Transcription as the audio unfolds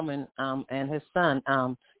and his son.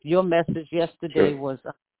 Your message yesterday was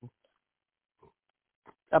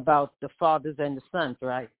about the fathers and the sons,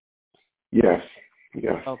 right? Yes.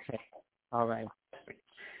 Okay. All right.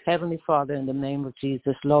 Heavenly Father, in the name of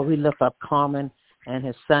Jesus, Lord, we lift up Carmen and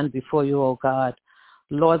his son before you, oh God.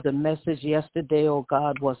 Lord, the message yesterday, oh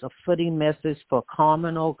God, was a fitting message for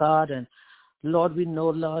Carmen, oh God, and Lord, we know,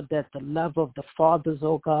 Lord, that the love of the fathers,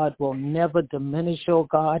 oh God, will never diminish, oh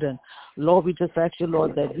God. And Lord, we just ask you,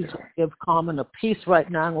 Lord, that you just give Carmen a peace right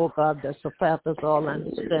now, oh God, that surpasses all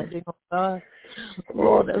understanding, oh God.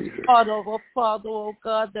 Lord, as part of a father, oh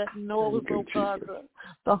God, that knows, oh God,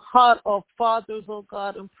 the heart of fathers, oh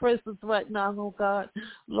God, in prisons right now, oh God.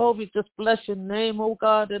 Lord, we just bless your name, oh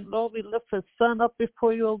God, and Lord, we lift his son up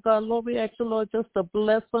before you, oh God. Lord, we ask you, Lord, just to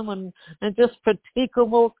bless him and just protect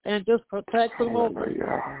him, oh, and just protect him, oh God.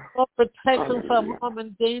 Lord, protect him from harm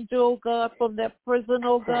and danger, oh God, from that prison,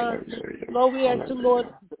 oh God. Lord, we ask you, Lord,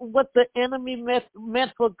 what the enemy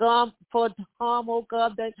meant for harm, oh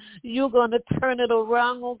God, that you're going to turn it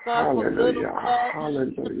around, oh God, for good, oh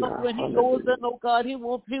God. When he goes in, oh God, he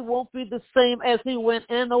won't be the same as he went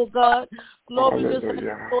in, oh God. Lord, we just ask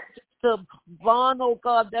you, Lord, to bond, oh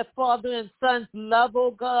God, that father and son's love,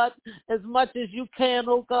 oh God, as much as you can,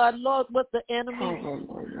 oh God. Lord, what the enemy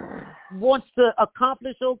wants to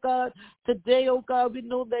accomplish, oh God, today, oh God, we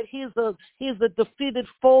know that he's a defeated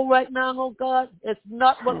foe right now, oh God. It's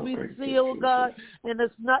not what we see, oh God, and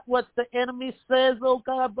it's not what the enemy says, oh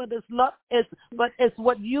God, but it's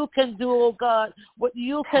what you can do, oh God. What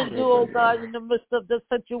you can do, oh God, in the midst of this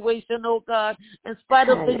situation, oh God. In spite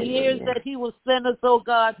of the years that he was sinners, oh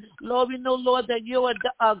God, Lord, we know, Lord, that you're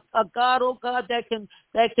a God, oh God, that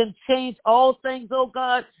can change all things, oh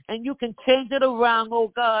God, and you can change it around,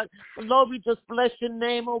 oh God. Lord, we just bless your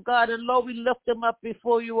name, oh God, and Lord, we lift them up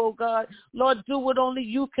before you, oh God. Lord, do what only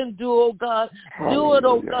you can do, oh God. Do it,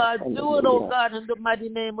 oh God. Do it, oh God, in the mighty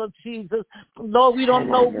name of Jesus. Lord, we don't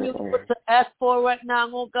know really what to ask for right now,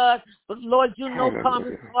 oh God, but Lord, you know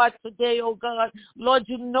Carmen's heart today, oh God. Lord,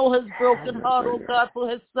 you know his broken heart, oh God, for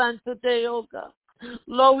his son today, oh God.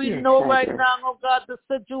 Lord, we know right now, oh God, the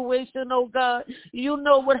situation, oh God. You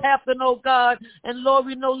know what happened, oh God. And Lord,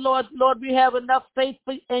 we know, Lord, we have enough faith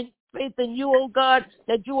in you, oh God,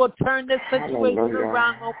 that you will turn this situation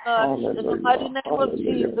around, oh God. In the mighty name of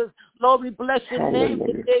Jesus, Lord, we bless your name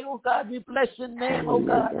today, oh God. We bless your name, oh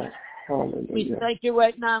God. We thank you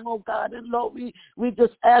right now, oh God. And Lord, we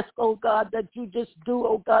just ask, oh God, that you just do,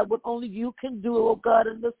 oh God, what only you can do, oh God,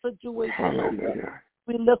 in this situation, oh God.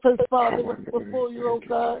 We lift his father before you, oh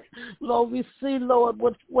God. Lord, we see, Lord,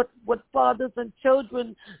 what fathers and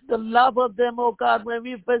children, the love of them, oh God, when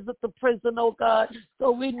we visit the prison, oh God. So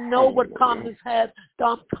we know what Carmen's heart,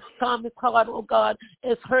 oh God,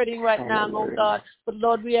 is hurting right now, oh God. But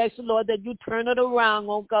Lord, we ask you, Lord, that you turn it around,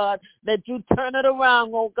 oh God. That you turn it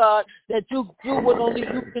around, oh God. That you do what only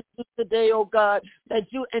you can do today, oh God. That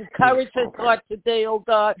you encourage his heart today, oh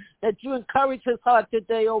God. That you encourage his heart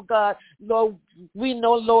today, oh God. Lord, we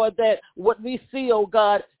know, Lord, that what we see, oh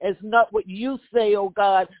God, is not what you say, oh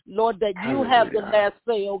God. Lord, that you have the last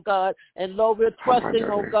say, oh God. And Lord, we're trusting,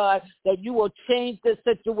 oh God, that you will change this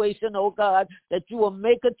situation, oh God. That you will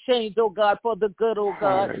make a change, oh God, for the good, oh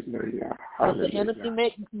God. As the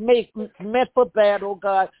enemy meant for bad, oh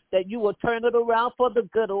God, that you will turn it around for the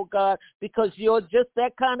good, oh God, because you're just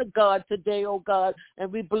that kind of God today, oh God.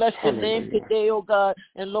 And we bless your name today, oh God.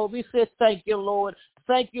 And Lord, we say thank you, Lord.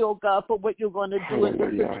 Thank you, oh God, for what you're going to do in this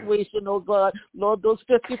situation, oh God. Lord, those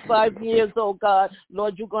 55 years, oh God.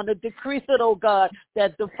 Lord, you're going to decrease it, oh God,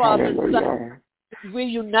 that the Father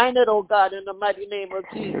reunited, oh God, in the mighty name of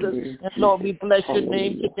Jesus. And Lord, we bless your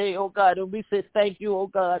name today, oh God. And we say thank you, oh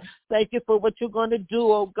God. Thank you for what you're going to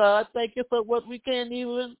do, oh God. Thank you for what we can't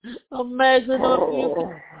even imagine of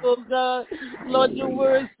you, oh God. Lord, your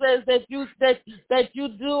word says that you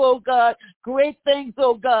do, oh God, great things,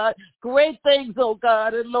 oh God. Great things, oh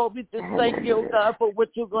God. And Lord, we just thank you, oh God, for what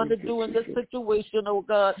you're going to do in this situation, oh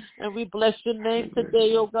God. And we bless your name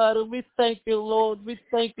today, oh God. And we thank you, Lord. We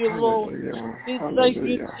thank you, Lord. We thank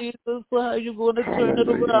you, Jesus, for how you're going to turn it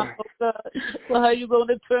around, oh God. For how you're going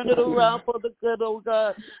to turn it around for the good, oh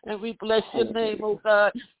God. And we bless your name, oh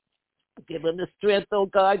God. Give him the strength, oh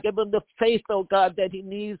God. Give him the faith, oh God, that he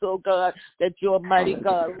needs, oh God, that you're a mighty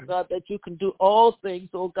God, oh God, that you can do all things,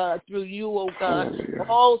 oh God, through you, oh God.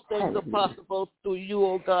 All things are possible through you,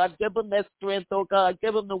 oh God. Give him that strength, oh God.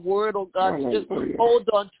 Give him the word, oh God, to just hold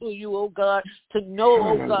on to you, oh God, to know,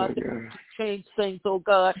 oh God, to change things, oh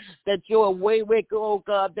God, that you're a way maker, oh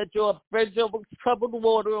God, that you're a bridge over troubled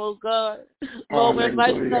water, oh God. Lord, when my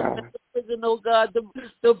son went to prison, oh God,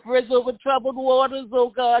 the bridge over troubled waters, oh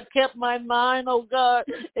God, kept my mind, oh God.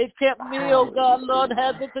 It kept me, oh God. Lord,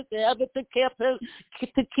 have it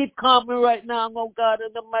to keep calm right now, oh God,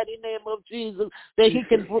 in the mighty name of Jesus, that he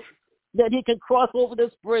can cross over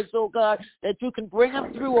this bridge, oh God, that you can bring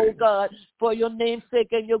him through, oh God, for your name's sake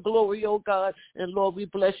and your glory, oh God. And Lord, we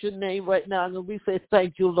bless your name right now, and we say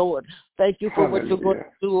thank you, Lord. Thank you for what you're going to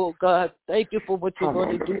do, oh God. Thank you for what you're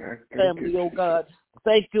going to do for the family, oh God.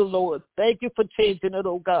 Thank you, Lord. Thank you for changing it,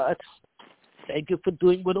 oh God. Thank you for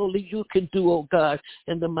doing what only you can do, oh God,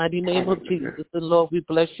 in the mighty name of Jesus. And Lord, we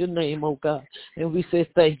bless your name, oh God. And we say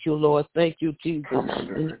thank you, Lord. Thank you, Jesus.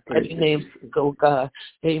 In the mighty name, oh God.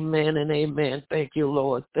 Amen and amen. Thank you,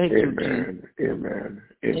 Lord. Thank you, Jesus. Amen.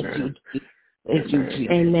 Thank you,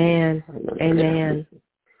 Jesus. Amen. Amen.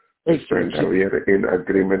 Brenda, we are in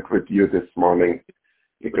agreement with you this morning,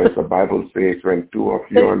 because the Bible says when two of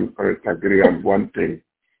you on earth agree on one thing,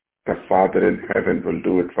 the Father in heaven will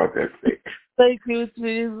do it for their sake. Thank you,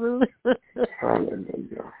 Jesus.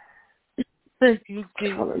 Hallelujah. Thank you,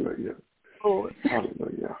 Jesus. Hallelujah. Lord.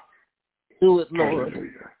 Hallelujah. Do it, Lord.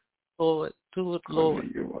 Hallelujah. Lord. Do it, Lord.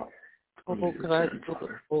 Hallelujah. Oh, God, do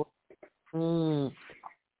it, Lord.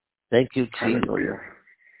 Thank you, Jesus. Hallelujah.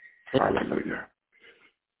 Hallelujah.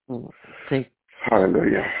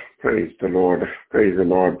 Hallelujah. Praise the Lord. Praise the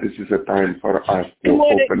Lord. This is a time for us to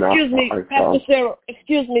open up ourselves. Pastor Sarah.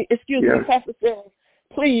 Excuse me, Yes. Pastor Sarah.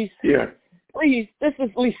 Please. Yes. Please. This is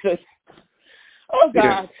Lisa. Oh,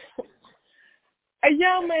 God. Yes. A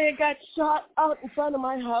young man got shot out in front of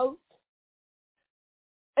my house.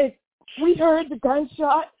 And we heard the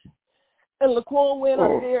gunshot. And Laquan went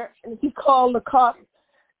up there and he called the cops.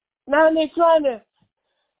 Now they're trying to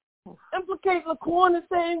implicate Laquan and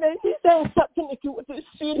saying that he had something to do with this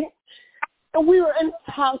shooting. And we were in his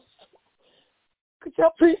house. Could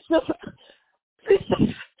y'all please just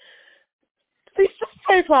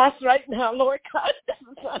pray for us right now, Lord God. This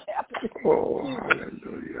is not happening. Oh,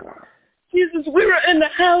 hallelujah. Jesus, we were in the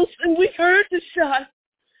house and we heard the shot.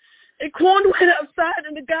 And Quan went outside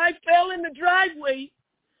and the guy fell in the driveway.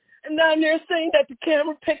 And now they're saying that the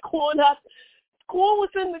camera picked Quan up. Quan was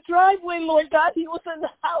in the driveway, Lord God. He was in the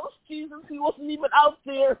house, Jesus. He wasn't even out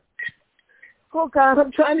there. Oh, God,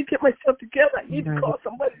 I'm trying to get myself together. I need to call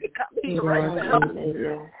somebody to come here right now.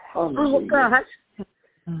 Hallelujah. Oh, God.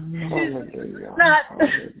 Hallelujah.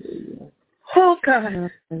 Oh,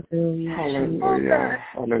 God. Hallelujah. Hallelujah.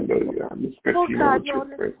 Oh, God, no,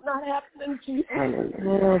 this is not happening, Jesus.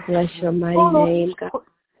 Oh, bless your mighty name, God.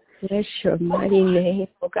 Bless your mighty name,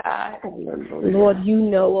 oh God. Lord, you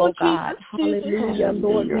know, oh God. Hallelujah.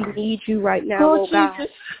 Lord, we need you right now, oh God.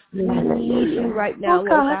 We need you right now, oh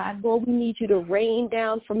God. Lord, we need you to rain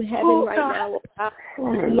down from heaven right now, oh God.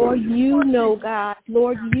 Lord, you know, God.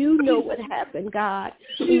 Lord, you know what happened, God.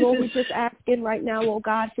 Lord, we're just asking right now, oh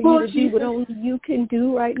God, for you to do what only you can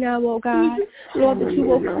do right now, oh God. Lord, that you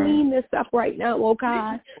will clean this up right now, oh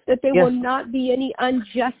God. That there will not be any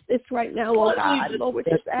injustice right now, oh God. Lord, we're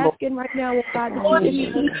just asking right now, oh God, that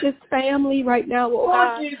you can teach this family right now, oh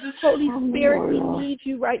God. Holy Spirit, we need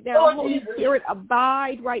you right now. Holy Spirit,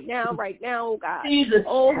 abide right now, oh God.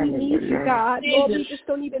 Oh, we need you, God. Lord, we just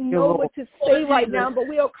don't even know what to say right now, but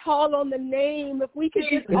we'll call on the name. If we could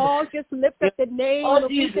just all just lift up the name, if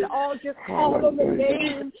we could all just call on the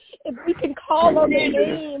name, if we can call on the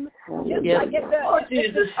name, just like at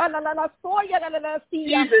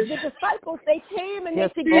the disciples, they came and they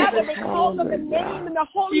together, they called on the name, and the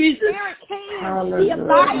Holy Spirit came. He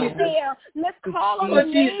abided there. Let's call on the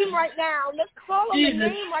name right now. Let's call on the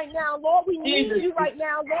name right now. Lord, we need you right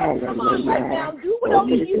now. Lord, come on right now. Do what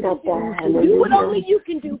only you can do. Do what only you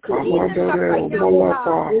can do. Clean this up right now,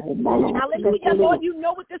 God. Hallelujah, Lord. You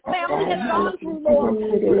know what this family has gone through, Lord.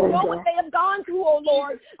 You know what they have gone through, oh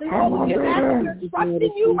Lord. And Lord, we're asking, we're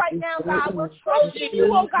trusting you right now, God. We're trusting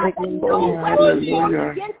you, oh God, that no weapon formed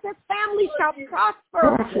against this family shall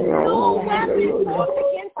prosper. No weapon formed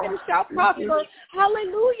against them shall prosper.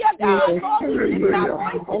 Hallelujah, God. Lord, we lift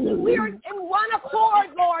our voices. We're in one accord,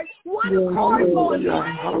 Lord. One accord, Lord.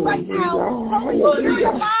 Rain right now. Holy Spirit,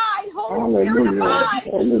 abide. Holy Spirit, abide.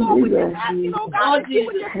 Lord, we're just asking, oh God, that you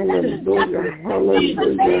would just let the justice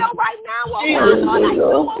prevail right now, oh God. Lord, I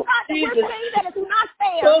know, oh God, that we're saying that it's not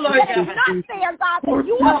fair. That it's not fair, God, that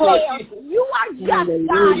you are fair. You are just,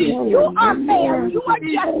 God. You are fair. You are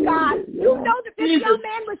just, God. You know that this young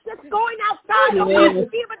man was just going outside, oh God, to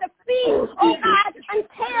be able to feed, oh God, and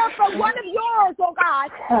care for one of yours, oh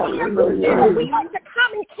God. We are to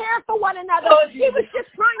come and care for one another. He was just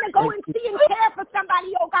trying to go and see and care for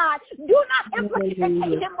somebody, oh God. Do not implicate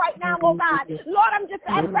him right now, oh God. Lord, I'm just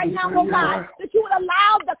asking right now, oh God, that you would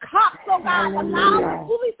allow the cops, oh God, allow the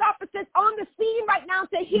police officers on the scene right now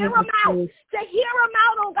to hear him out,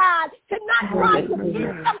 oh God, to not try to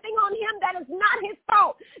pin something on him that is not his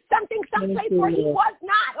fault, something someplace where he was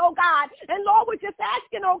not, oh God. And Lord, we're just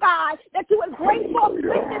asking, oh God, that you would bring forth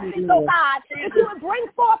witnesses, oh God, that you would bring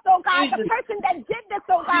forth, oh God, the person that did this,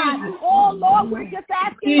 oh God. Oh Lord, we're just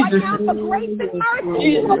asking right now for grace and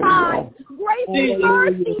mercy to abide. Grace and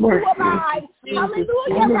mercy to abide.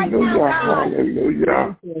 Hallelujah right now, God.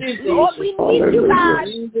 Hallelujah. Lord, we need you, God.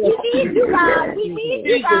 We need you, God. We need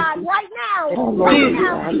you, God, right now. Right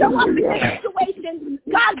now. Show up in this situation.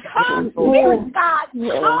 God, calm spirits, God.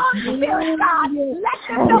 Calm spirits, God. Let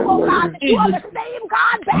them know, oh God, that you are the same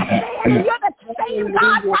God back then, and you're the same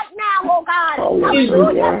God right now, oh God.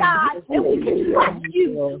 Hallelujah, God. And we can trust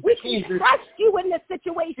you. We can trust you in this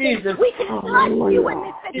situation. We can trust you in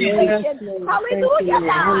this situation. Hallelujah,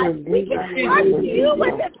 God. We can trust you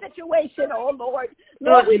in this situation, oh Lord.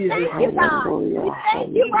 Lord, we thank you, God. We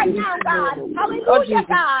thank you right now, God. Hallelujah,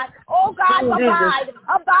 God. Oh God,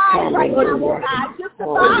 abide right now, oh God. Just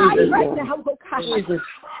abide right now, oh God.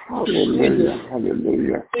 Hallelujah,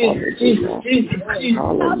 hallelujah,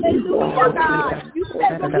 hallelujah, God. You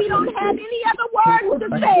said that we don't have any other words to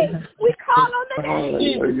say. We call on the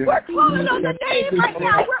name. We're calling on the name right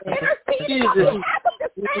now. We're interceding on behalf of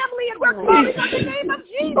this family, and we're calling on the name of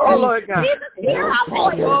Jesus. Oh, Lord God. Jesus, hear our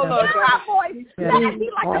voice. Hear our voice. Let it be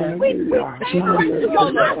like a sweet, sweet savor into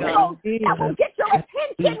your nostrils that will get your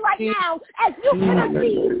attention right now as you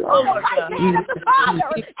intercede on the right hand of the Father,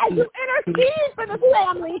 as you intercede for this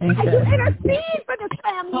family, as you intercede for this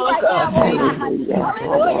family right now, oh God.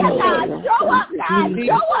 Hallelujah, God. Show up, God.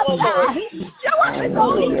 Show up, God. Show up as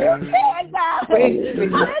only you can, God.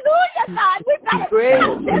 Hallelujah, God. We've got to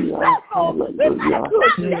stop this cycle. We've got to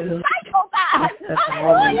stop this cycle, God.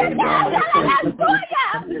 Hallelujah, God. Hallelujah.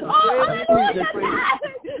 Oh, hallelujah, God.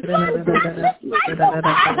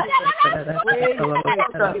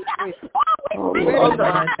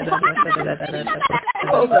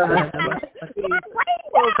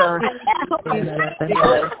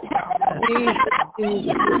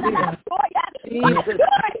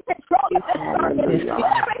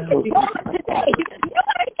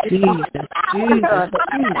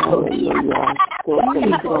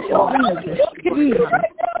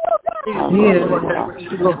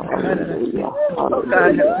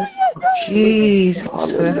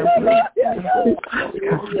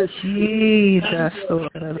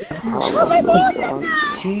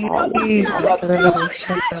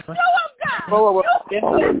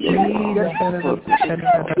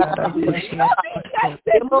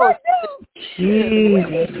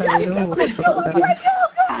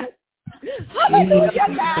 Hallelujah,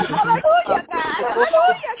 God. Hallelujah, God.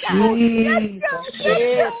 Hallelujah, God.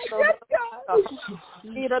 Yes, God.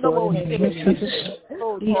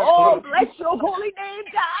 Oh, bless your holy name,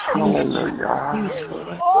 God.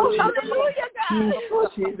 Oh, hallelujah, God.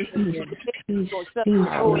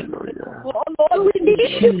 Oh, Lord, we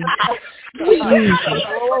need you, God. We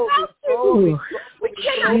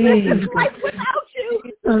cannot live this life without you.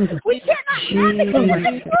 We cannot navigate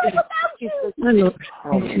this world without you.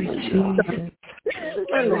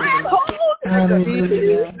 Grab hold to the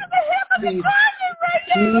heavenly Father right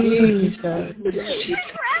now.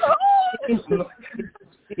 Grab hold.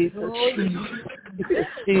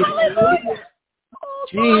 Hallelujah.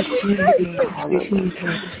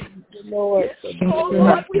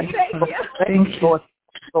 Lord, we thank you. Thank you,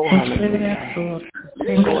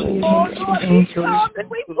 Lord. Thank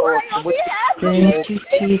you, Thank you,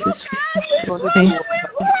 Jesus.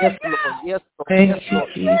 Thank you,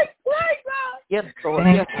 Jesus. Yes, Lord.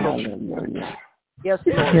 Yes, Lord. Yes,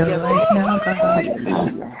 Lord. You're right now, God.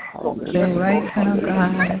 You're right now,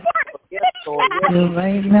 God. You're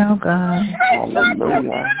right now, God.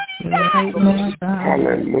 Hallelujah. You're right now, God.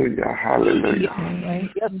 Hallelujah. Hallelujah.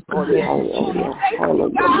 Yes, Lord. Hallelujah.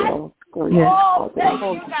 Hallelujah. Yes. Oh, thank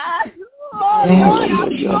you, God. Oh, Lord,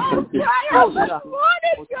 I'm so tired this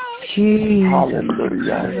morning, God.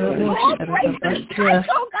 Hallelujah. Oh, praise the Christ,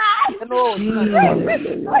 oh God. Praise God.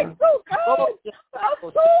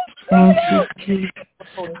 Thank you, Jesus.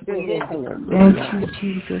 Thank you,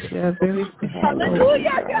 Jesus. You are very good.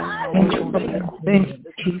 Hallelujah, God. Thank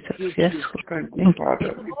you, Jesus. Yes, thank you,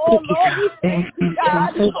 Father. Oh, Lord, we thank you,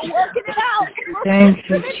 God, for working it out. Thank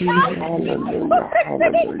you, Jesus. Hallelujah.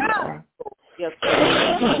 Hallelujah. Yes,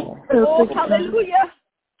 oh, hallelujah.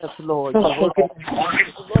 Yes, Lord.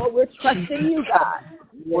 Lord, we're trusting you, God.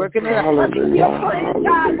 Working it out. Hallelujah. Your plan,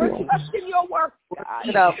 God. We're Hallelujah. trusting your work, God.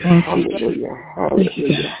 Hallelujah.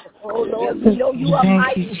 Hallelujah. Oh, Lord, we know you are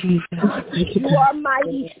mighty. You are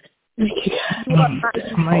mighty. Thank you, You are mighty.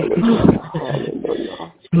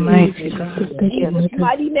 Hallelujah. Mighty God. In Jesus'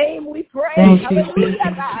 mighty name we pray. Thank you, Hallelujah,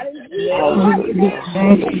 Jesus. God. In Jesus' mighty name.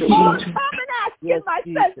 Thank you, Oh, Jesus. come and ask in Yes, my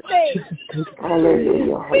Jesus. son's name.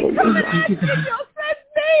 Hallelujah. We come and Hallelujah. ask in your son's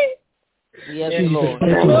name. Yes, Lord.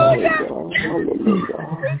 Hallelujah. We Hallelujah.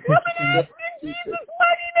 come and ask in Jesus'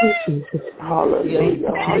 mighty name.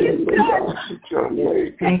 Hallelujah. Hallelujah. John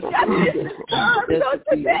Thank you. Justice comes on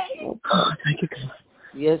today. Oh, thank you, God.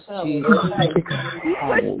 Yes, Jesus. Thank you, God. We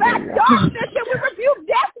push back darkness and we rebuke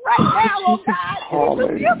death right now, oh God. We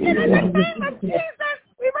rebuke it in the name of Jesus.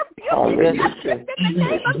 We rebuke it in the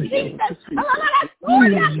name of Jesus. Oh,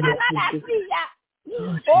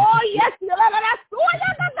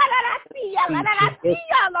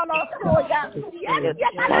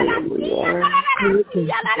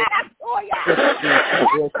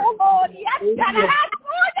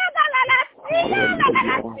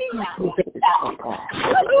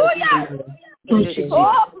 yes. Hallelujah.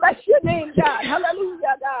 Oh, bless your name, God.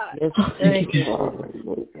 Hallelujah, God. Yes, thank you.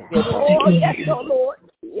 Oh, yes, oh Lord.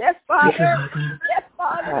 Yes, Father. Yes,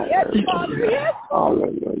 Father. Yes, Father. Yes.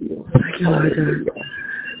 Hallelujah. Thank you, Lord God.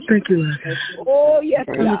 Thank you, Lord God. Oh, yes,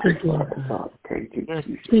 God. Thank you, Lord God. Thank you,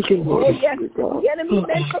 Jesus. Thank you, Oh, Lord. yes. The enemy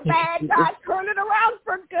meant for bad. God, turn it around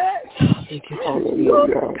for good. Thank you. Loose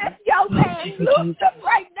Hallelujah. this young man. Loose him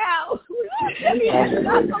right now. Loose him. He does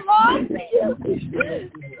not belong to you.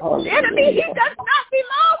 The enemy, he does not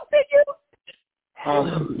belong to you.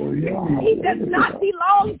 Hallelujah. He does not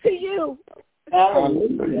belong to you. Hallelujah.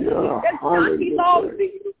 He does not belong to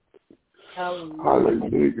you.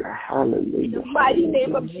 Hallelujah. Hallelujah. In the mighty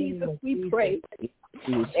name of Jesus, we pray.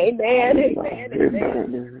 Amen. Amen.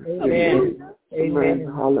 Amen. Amen.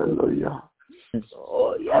 Amen. Hallelujah.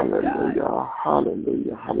 Oh, yes, God. Hallelujah.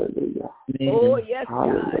 Hallelujah. Hallelujah. Oh, yes, God.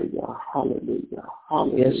 Hallelujah. Hallelujah.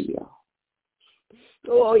 Hallelujah.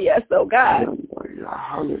 Oh, yes, oh, God. Hallelujah.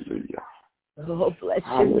 Hallelujah. Oh, bless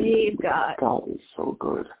your name, God. God is so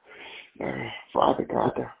good. Father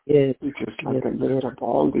God, Yes. we just like to lift up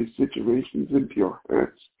all these situations into your hands.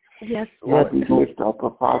 Yes, Lord, Lord. we lift up,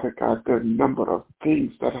 Father God, the number of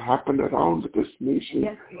things that happen around this nation,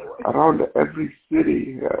 Yes, Lord. around every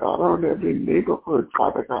city, around every neighborhood,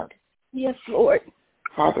 Father God. Yes, Lord.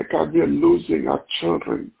 Father God, we are losing our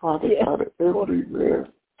children, Father Yes, God, everywhere.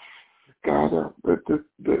 God,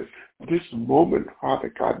 this moment, Father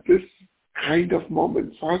God, this kind of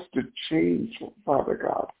moment has to change, Father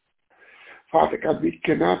God. Father God, we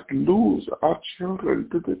cannot lose our children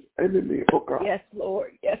to this enemy, oh God. Yes,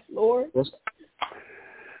 Lord. Yes, Lord.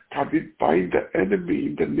 God, we bind the enemy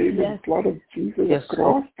in the name and blood of Jesus Yes,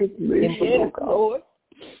 across this nation, oh Yes, God. Lord.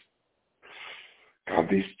 God,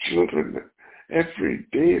 these children, every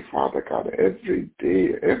day, Father God, every day,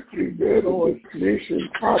 everywhere in this nation,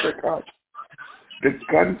 Father God, the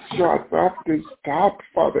gunshots have to stop,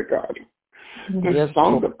 Father God. The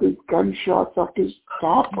sound of these gunshots have to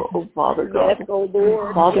stop, oh Father God. Yes, oh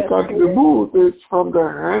Lord. Father Yes, God, Lord. remove this from the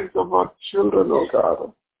hands of our children, oh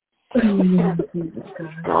God.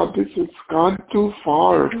 God, this has gone too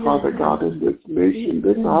far, Father God, in this nation.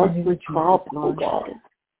 This has to stop, oh God.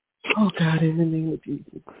 Oh, God, in the name of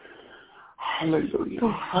Jesus. Hallelujah.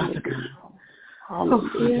 Hallelujah. Oh,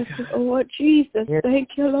 Yes, Lord Jesus. Thank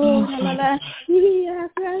you, Lord. Hallelujah.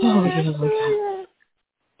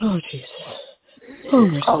 Oh, Jesus. Oh,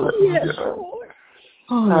 my God. Yes, Lord.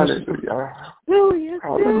 Oh, Hallelujah. Oh, yes,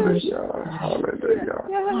 Hallelujah. Hallelujah.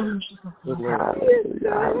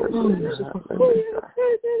 Hallelujah. Hallelujah.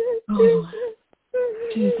 Oh,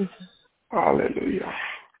 Jesus. Hallelujah.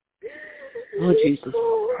 Oh, Jesus.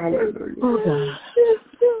 Hallelujah. Oh, God.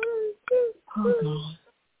 Oh, God.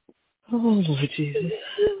 Oh, Lord Jesus.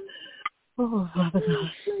 Oh, Father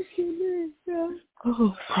God.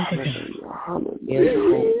 Oh, Father God.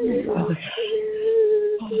 Hallelujah. Father God.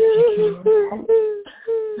 Oh, thank you, Lord.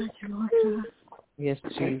 Thank you, Lord God. Yes,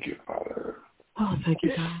 Thank Jesus. you, Father. Oh, thank you,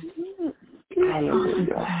 God.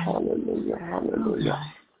 Hallelujah. Hallelujah. Hallelujah.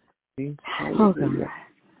 Oh, God.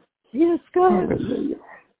 Yes, God. Hallelujah.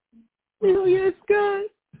 Oh, yes, God.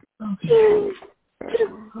 Oh,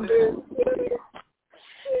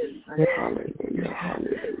 Hallelujah.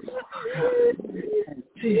 Hallelujah.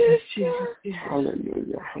 Jesus, Jesus, Jesus.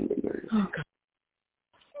 Hallelujah. Hallelujah. Oh, God.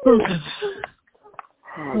 Oh, God.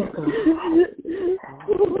 Hallelujah.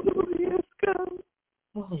 Oh, yes, God.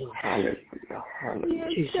 Oh, Lord. Hallelujah. Hallelujah.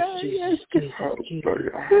 Jesus, God. Jesus, Yes, Jesus,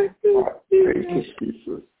 Hallelujah. Thank you,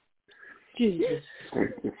 Jesus. Jesus.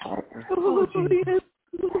 Thank you, Father. Oh, yes,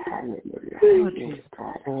 Hallelujah. Yes,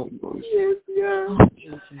 God. Hallelujah. Yes, God.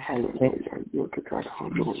 Hallelujah. You're the God who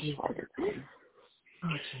knows, Father God.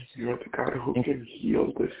 You're the God who can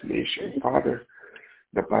heal this nation, Father.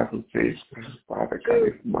 The Bible says, Father God,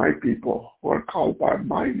 if my people who are called by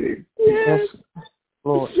my name, Yes,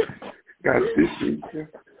 Lord. God,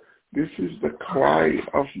 this is the cry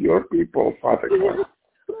of your people, Father God.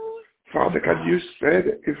 Father God, you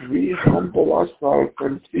said if we humble ourselves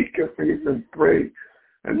and seek your face and pray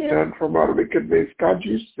and turn from our wicked ways, God,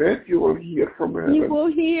 you said you will hear from heaven. You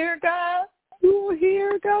will hear, God. You will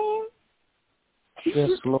hear, God. Yes,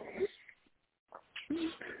 Lord.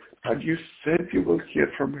 And you said you will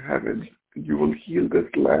hear from heaven. You will heal this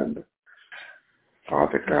land.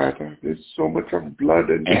 Father God, there's so much of blood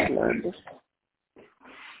in this land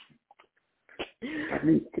that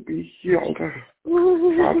needs to be healed.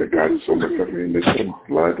 Father God, so much of innocent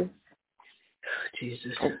blood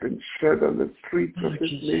has been shed on the streets of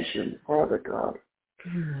this nation, Father God.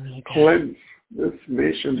 Cleanse this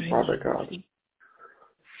nation, Father God.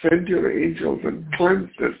 Send your angels and cleanse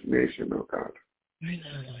this nation, oh God.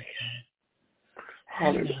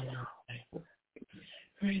 Hallelujah.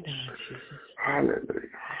 Hallelujah.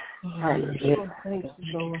 Hallelujah. Thank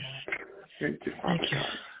you, Lord. Thank you, Father God.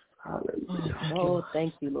 Hallelujah. Oh,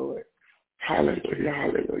 thank you, Lord. Hallelujah.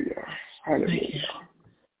 Hallelujah. Hallelujah.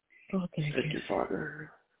 Oh, thank Thank you. you,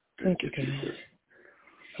 Father. Thank you, Jesus.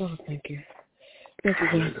 Oh, thank you. Thank you,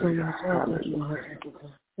 God, so much. Oh, thank you, Hallelujah. Lord.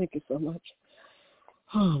 Thank you so much.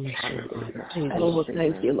 Oh, my Hallelujah. Oh,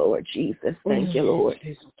 thank you, Lord Jesus. Thank you, Lord.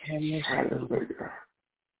 Hallelujah.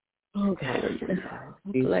 Oh, God. Hallelujah.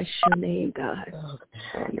 Bless your name, God.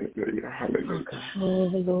 Hallelujah. Hallelujah.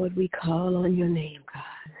 Oh, Lord, we call on your name, God.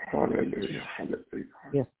 Hallelujah. Hallelujah.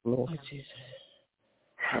 Yes, Lord. Oh, Jesus.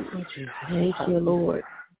 Hallelujah. Thank you, Lord.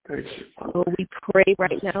 Thank you, Father. Lord, we pray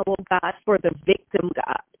right now, oh God, for the victim,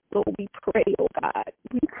 God. Lord, we pray, oh God.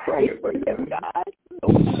 We pray for him, God.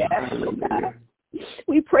 Lord, we ask, oh God.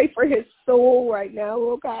 We pray for his soul right now,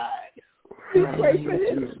 oh God. We pray for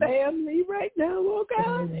his family right now, oh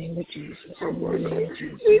God. In the name of Jesus.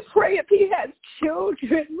 We pray if he has children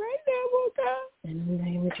right now, oh God. In the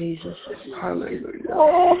name of Jesus. Hallelujah.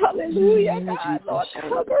 Oh, hallelujah, God. Lord,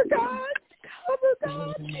 cover, God. Cover,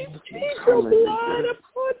 God. Keep your blood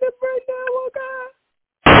upon them right now, oh God.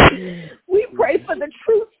 We pray for the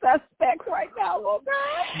true suspect right now, oh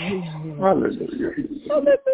God. Hallelujah. Hallelujah.